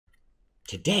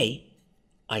Today,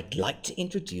 I'd like to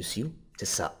introduce you to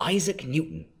Sir Isaac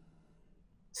Newton.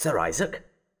 Sir Isaac,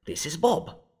 this is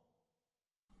Bob.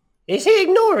 Is he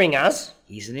ignoring us?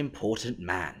 He's an important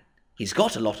man. He's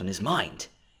got a lot on his mind.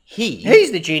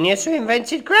 He's the genius who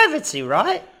invented gravity,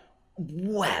 right?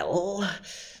 Well,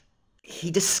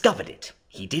 he discovered it.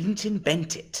 He didn't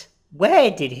invent it.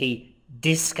 Where did he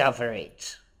discover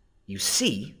it? You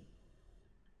see,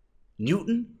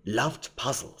 Newton loved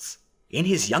puzzles. In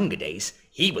his younger days,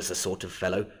 he was the sort of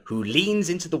fellow who leans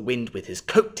into the wind with his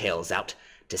coattails out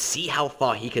to see how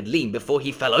far he could lean before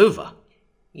he fell over.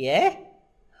 Yeah?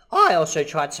 I also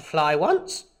tried to fly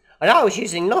once, and I was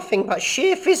using nothing but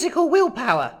sheer physical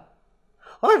willpower.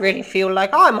 I really feel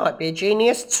like I might be a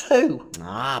genius too.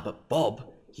 But Bob,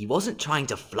 he wasn't trying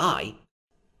to fly.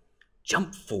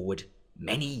 Jump forward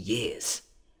many years.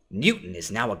 Newton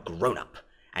is now a grown-up,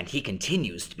 and he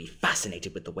continues to be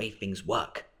fascinated with the way things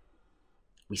work.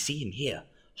 We see him here,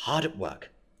 hard at work,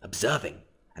 observing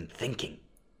and thinking.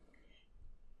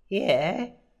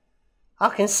 Yeah, I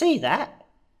can see that.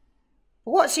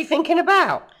 What's he thinking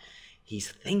about?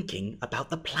 He's thinking about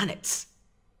the planets.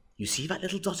 You see that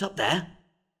little dot up there?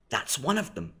 That's one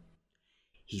of them.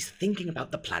 He's thinking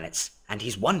about the planets, and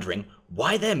he's wondering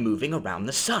why they're moving around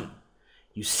the sun.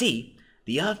 You see,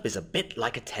 the Earth is a bit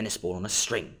like a tennis ball on a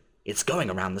string. It's going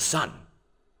around the sun.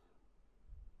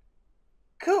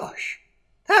 Gosh,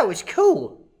 that was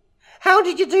cool. How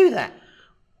did you do that?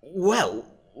 Well,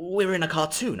 we're in a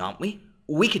cartoon, aren't we?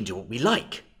 We can do what we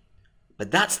like.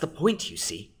 But that's the point, you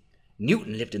see.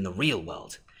 Newton lived in the real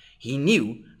world. He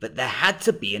knew that there had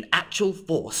to be an actual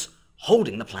force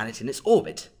holding the planet in its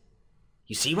orbit.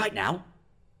 You see right now?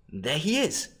 There he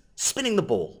is, spinning the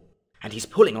ball, and he's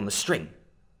pulling on the string.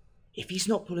 If he's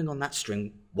not pulling on that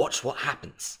string, watch what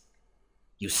happens.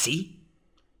 You see?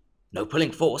 No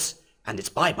pulling force, and it's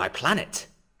bye-bye planet.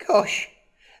 Gosh,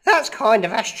 that's kind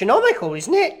of astronomical,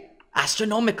 isn't it?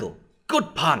 Astronomical.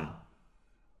 Good pun.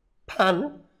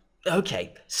 Pun?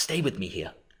 Okay, stay with me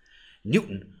here.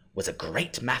 Newton was a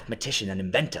great mathematician and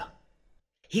inventor.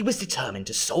 He was determined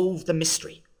to solve the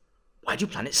mystery. Why do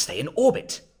planets stay in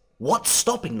orbit? What's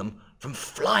stopping them from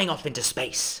flying off into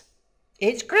space?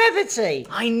 It's gravity.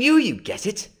 I knew you'd get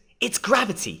it. It's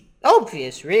gravity.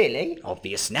 Obvious, really.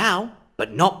 Obvious now,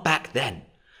 but not back then.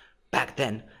 Back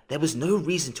then, there was no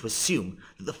reason to assume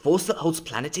that the force that holds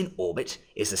planets in orbit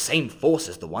is the same force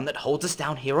as the one that holds us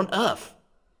down here on Earth.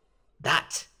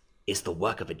 That is the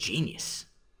work of a genius.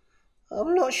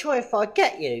 I'm not sure if I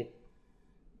get you,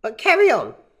 but carry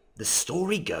on. The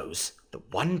story goes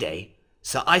that one day,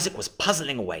 Sir Isaac was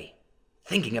puzzling away,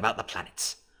 thinking about the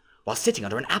planets, while sitting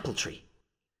under an apple tree.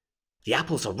 The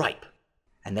apples are ripe,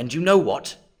 and then do you know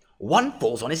what? One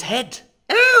falls on his head.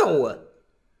 Ow!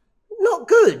 Not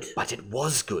good. But it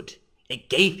was good. It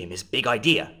gave him his big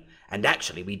idea, and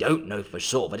actually we don't know for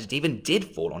sure that it even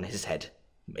did fall on his head.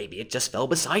 Maybe it just fell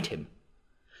beside him.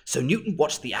 So Newton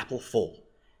watched the apple fall,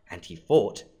 and he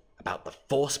thought about the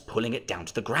force pulling it down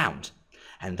to the ground.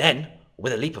 And then,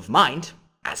 with a leap of mind,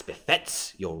 as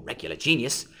befits your regular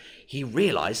genius, he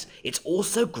realized it's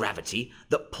also gravity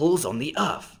that pulls on the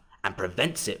Earth and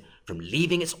prevents it from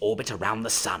leaving its orbit around the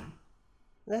sun.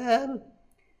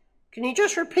 Can you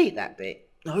just repeat that bit?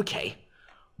 Okay.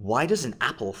 Why does an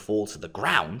apple fall to the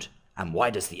ground, and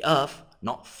why does the Earth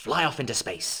not fly off into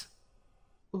space?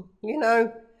 You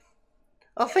know,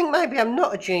 I think maybe I'm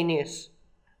not a genius,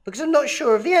 because I'm not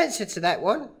sure of the answer to that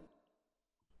one.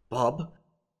 Bob,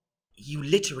 you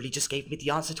literally just gave me the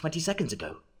answer 20 seconds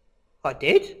ago. I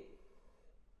did?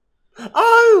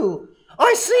 Oh,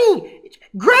 I see! It's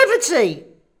gravity!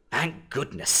 Thank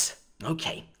goodness.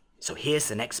 Okay, so here's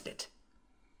the next bit.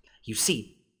 You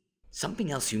see,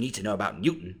 something else you need to know about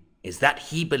Newton is that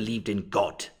he believed in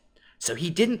God. So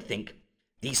he didn't think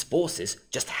these forces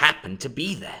just happened to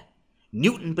be there.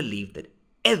 Newton believed that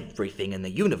everything in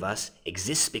the universe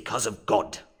exists because of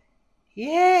God.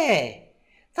 Yeah,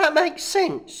 that makes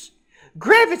sense.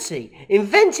 Gravity,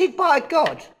 invented by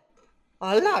God.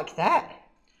 I like that.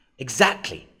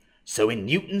 Exactly. So in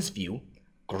Newton's view,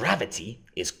 gravity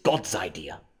is God's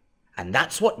idea. And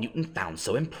that's what Newton found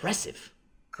so impressive.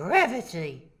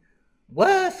 Gravity.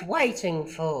 Worth waiting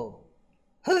for.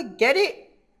 Get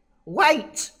it?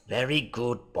 Wait. Very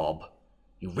good, Bob.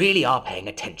 You really are paying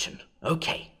attention.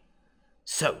 Okay.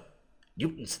 So,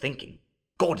 Newton's thinking,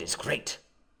 God is great.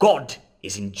 God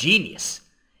is ingenious.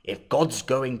 If God's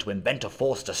going to invent a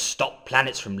force to stop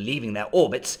planets from leaving their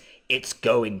orbits, it's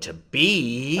going to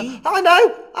be... I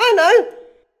know!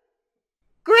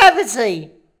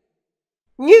 Gravity!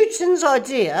 Newton's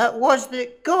idea was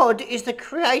that God is the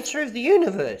creator of the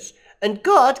universe, and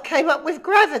God came up with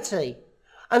gravity.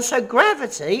 And so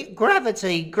gravity,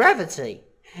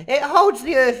 it holds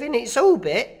the Earth in its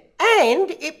orbit and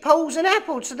it pulls an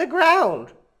apple to the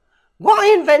ground.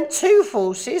 Why invent two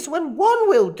forces when one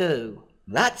will do?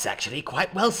 That's actually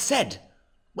quite well said.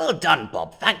 Well done,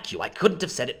 Bob. Thank you. I couldn't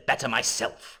have said it better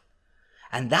myself.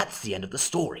 And that's the end of the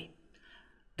story.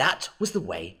 That was the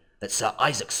way that Sir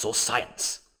Isaac saw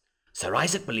science. Sir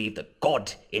Isaac believed that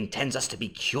God intends us to be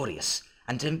curious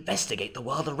and to investigate the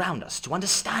world around us to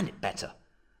understand it better.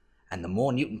 And the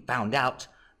more Newton found out,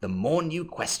 the more new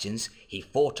questions he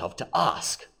thought of to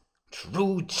ask.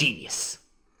 True genius.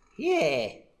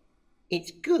 Yeah,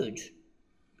 it's good.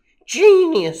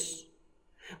 Genius.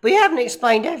 We haven't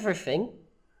explained everything.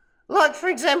 Like, for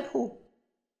example,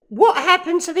 what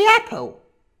happened to the apple?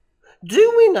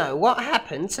 Do we know what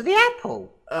happened to the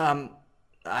apple?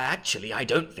 Actually, I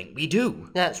don't think we do.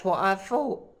 That's what I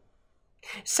thought.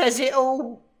 Says it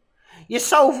all. You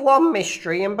solve one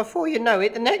mystery and before you know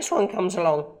it, the next one comes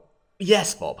along.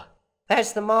 Yes, Bob.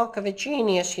 That's the mark of a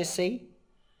genius, you see.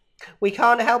 We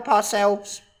can't help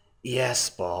ourselves. Yes,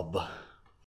 Bob.